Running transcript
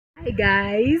Hi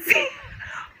guys,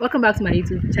 welcome back to my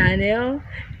YouTube channel.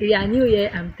 If you are new here,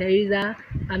 I'm Theresa.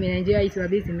 I'm in Nigeria. It's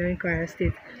based in Ilorin, Kwara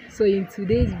State. So in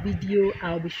today's video,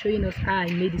 I'll be showing us how I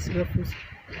made this ruffles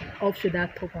off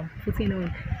shoulder top I'm putting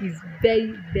on. It's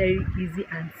very easy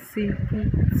and simple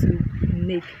to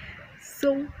make.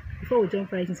 So before we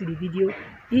jump right into the video,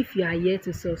 if you are here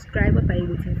to subscribe, what are you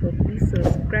waiting for? Please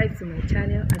subscribe to my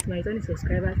channel, and to my returning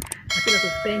subscribers, I feel like a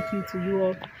thank you to you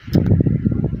all.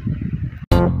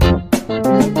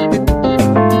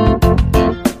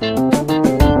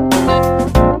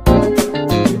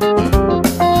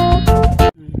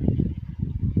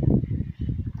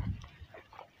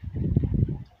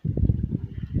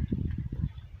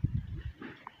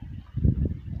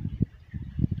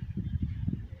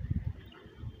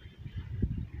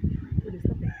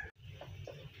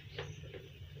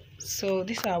 So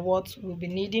these are what we'll be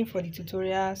needing for the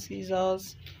tutorial: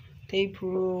 scissors, tape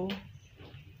rule,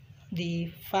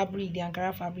 the fabric, the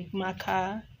Ankara fabric,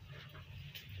 marker.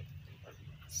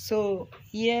 So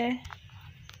here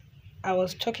I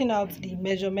was chalking out the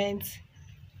measurements.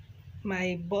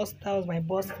 My bust, that was my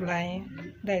bust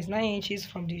line. That is 9 inches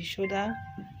from the shoulder.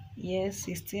 Yes,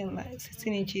 16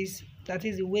 inches, that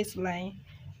is the waistline,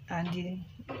 and the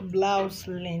blouse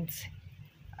length.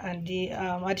 And the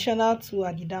additional two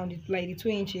at the down, like the 2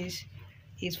 inches,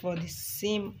 is for the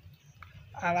seam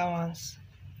allowance.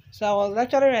 So I was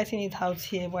actually writing it out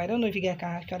here, but I don't know if you guys can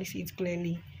actually see it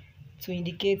clearly to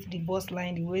indicate the bust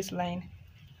line, the waistline,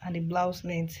 and the blouse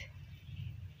length.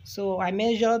 So I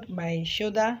measured my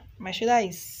shoulder. My shoulder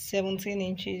is 17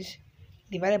 inches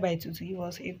divided by 2 to give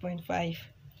us 8.5.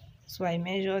 So I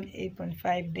measured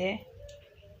 8.5 there.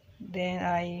 Then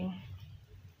I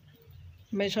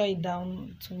measure it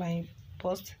down to my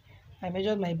bust. I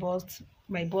measured my bust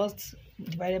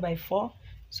divided by 4.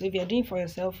 So if you're doing for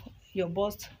yourself, your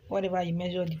bust, whatever you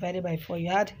measure divided by 4, you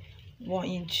add 1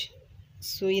 inch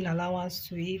sewing allowance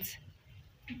to it.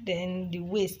 Then the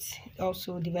waist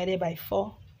also divided by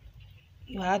 4,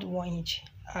 you add 1 inch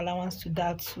allowance to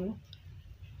that too,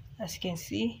 as you can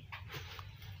see.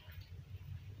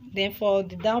 Then for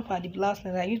the down part, the blouse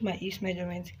length, I use my hips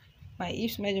measurement. My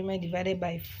hips measurement divided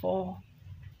by 4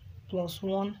 plus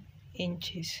 1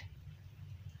 inches.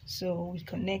 So we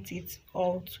connect it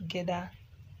all together,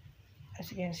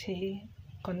 as you can see.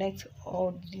 Connect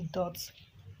all the dots,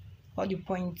 all the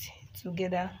points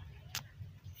together.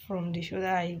 From the shoulder,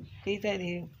 I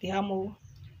created the armhole.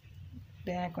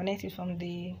 Then I connect it from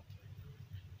the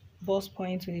bust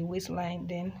point to the waistline,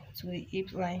 then to the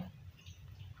hip line.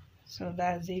 So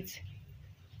that's it.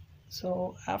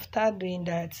 So after doing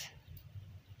that,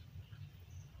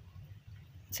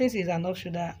 since it's an off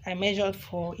shoulder, I measured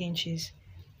 4 inches.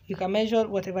 You can measure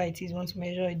whatever it is you want to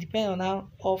measure. It depends on how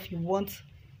off you want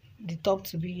the top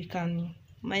to be. You can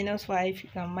 -5, you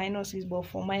can -6, but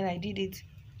for mine I did it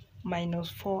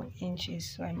 -4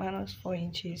 inches. So I -4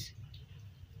 inches.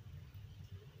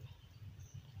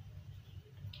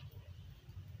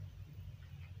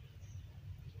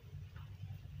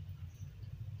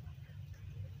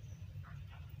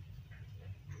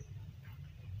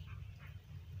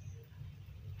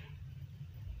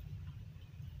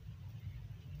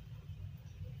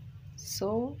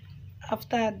 So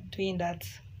after doing that,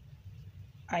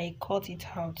 I cut it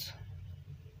out.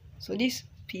 So this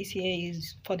piece here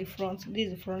is for the front. This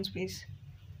is the front piece.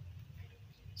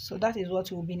 So that is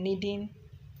what we'll be needing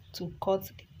to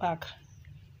cut the back.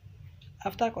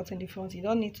 After cutting the front, you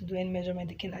don't need to do any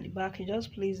measurement again at the back. You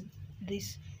just place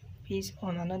this piece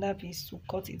on another piece to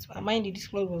cut it. And mind you, this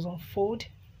cloth was on fold,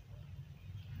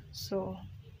 so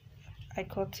I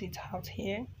cut it out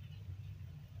here.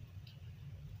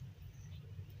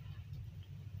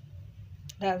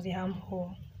 That's the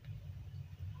armhole.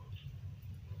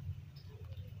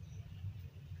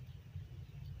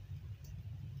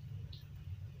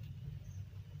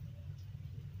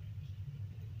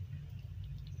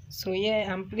 So here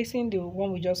I'm placing the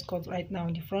one we just cut right now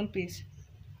in the front piece.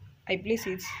 I place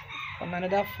it on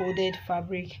another folded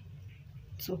fabric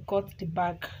to cut the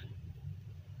back.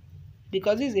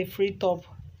 Because this is a free top,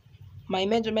 my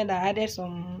measurement, I added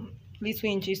some little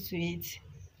inches to it,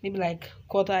 maybe like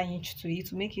 1/4 inch to it,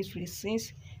 to make it free,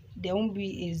 since there won't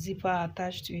be a zipper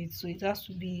attached to it. So it has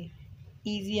to be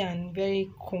easy and very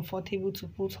comfortable to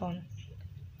put on.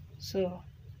 So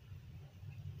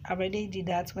I already did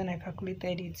that when I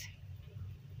calculated it.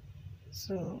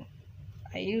 So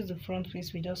I used the front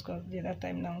piece we just cut the other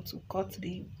time now to cut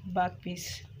the back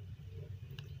piece.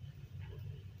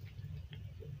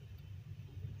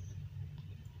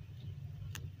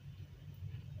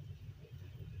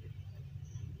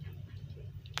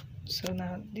 So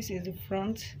now this is the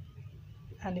front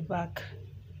and the back.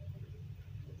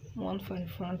 one for the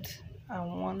front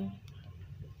and one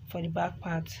for the back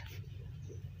part.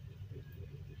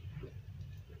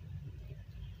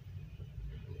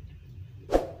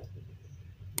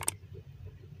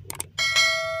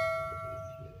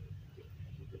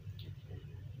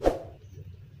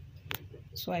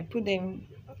 So I put them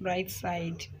right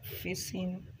side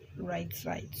facing right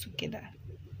side together.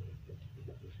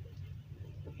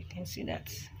 You can see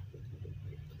that.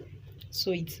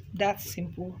 So it's that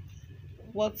simple.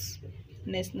 What's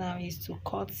next now is to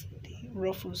cut the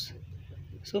ruffles.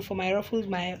 So for my ruffles,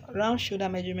 my round shoulder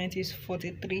measurement is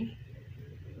 43.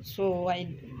 So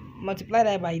I multiply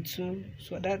that by 2.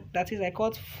 So that is, I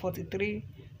cut 43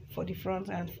 for the front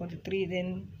and 43.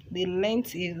 Then the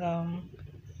length is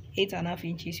 8.5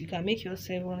 inches. You can make your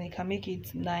 7, you can make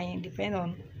it 9, depending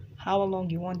on how long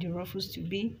you want the ruffles to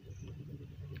be.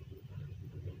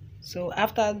 So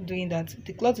after doing that,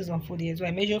 the cloth is unfolded, so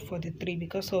I measure 43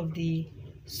 because of the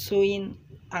sewing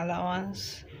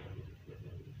allowance.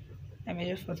 I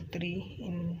measure 43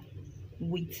 in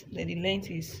width. Then the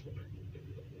length is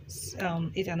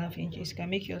 8.5 inches. You can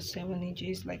make your 7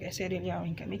 inches, like I said earlier.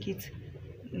 You can make it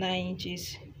 9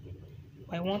 inches.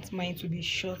 I want mine to be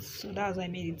short, so that's why I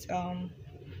made it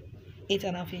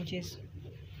 8.5 inches.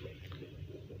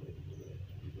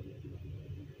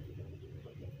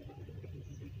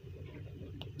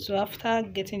 So after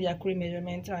getting the accurate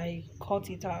measurement, I cut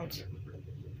it out.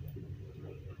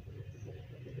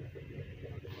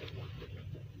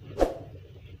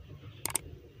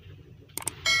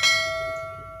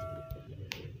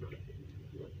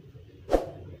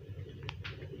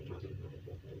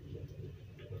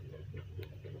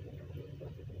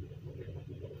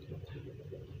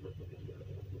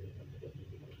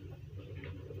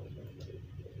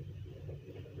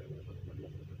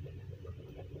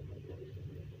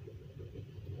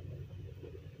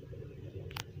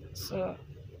 So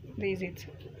this is it.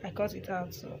 I cut it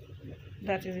out. So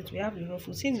that is it. We have the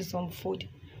ruffle. Since it's unfold,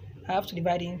 I have to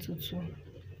divide it into 2.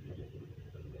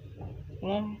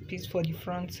 One piece for the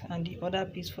front and the other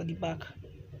piece for the back.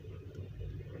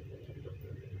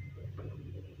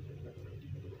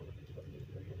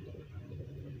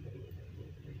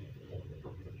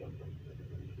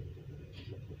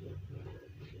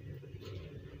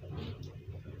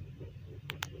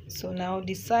 So now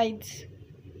the sides,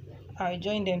 I'll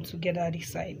join them together, the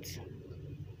sides.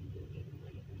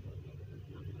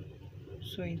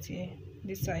 So it's here,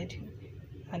 this side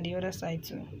and the other side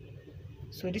too.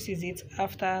 So this is it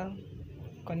after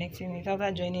connecting it,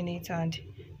 after joining it, and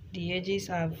the edges,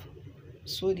 I've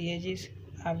sewed the edges,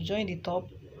 I've joined the top,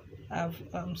 I've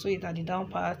sewed it at the down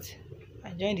part,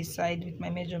 I joined the side with my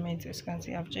measurement. As you can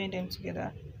see, I've joined them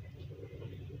together.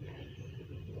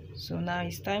 So now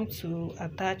it's time to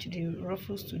attach the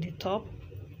ruffles to the top.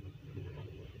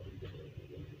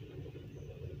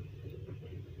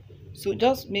 So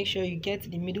just make sure you get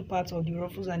the middle part of the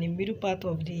ruffles and the middle part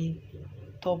of the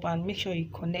top, and make sure you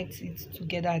connect it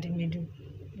together at the middle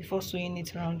before sewing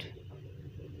it around,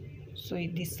 so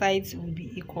the sides will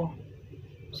be equal.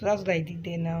 So that's what I did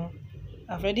there. Now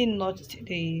I've already notched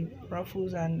the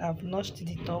ruffles and I've notched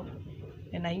the top,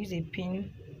 and I use a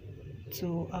pin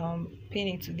to pin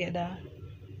it together.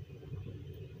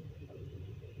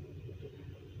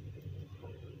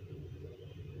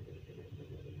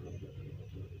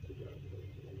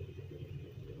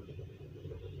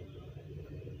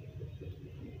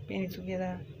 Pin it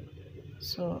together.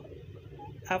 So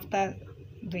after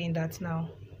doing that, now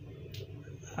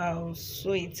I'll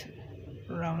sew it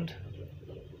round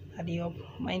at the up.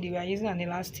 Mind you, we are using an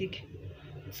elastic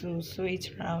to sew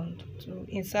it round, to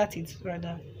insert it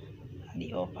rather at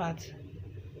the up part.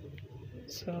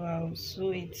 So I'll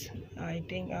sew it, I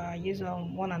think I use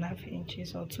 1.5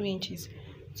 inches or 2 inches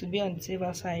to be on the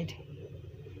safer side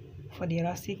for the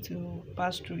elastic to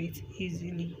pass through it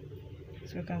easily.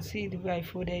 So you can see the way I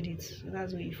folded it. So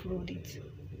that's where you fold it,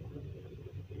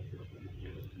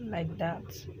 like that,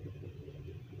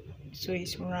 so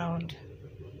it's round.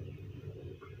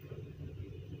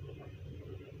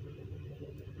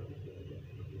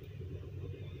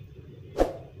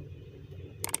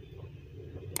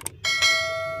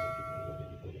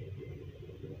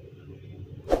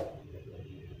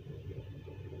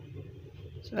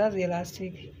 So that's the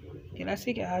elastic. The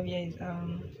elastic I have here is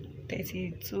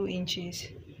 32 inches.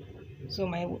 So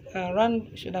my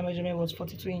round shoulder measurement was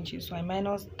 42 inches, so I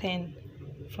minus 10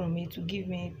 from it to give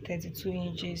me 32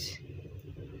 inches.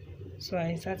 So I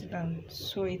insert it and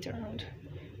sew it around.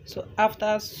 So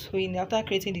after sewing, after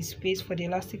creating the space for the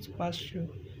elastic to pass through,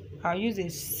 I'll use a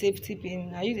safety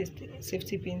pin. I use a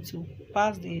safety pin to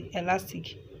pass the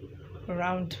elastic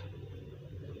around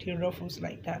the ruffles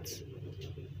like that.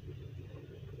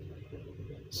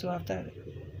 So after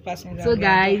passing So that, we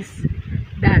are done. guys,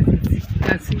 that's it. You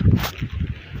can see,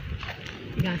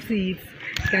 you can see it.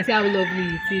 You can see how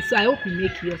lovely it is. So I hope you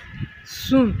make yours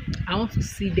soon. I want to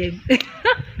see them.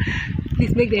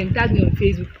 Please make them, tag me on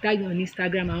Facebook, tag me on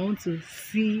Instagram. I want to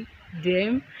see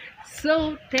them.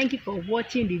 So thank you for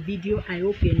watching the video. I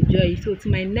hope you enjoy it. So to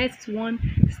my next one,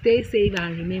 stay safe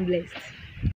and remain blessed.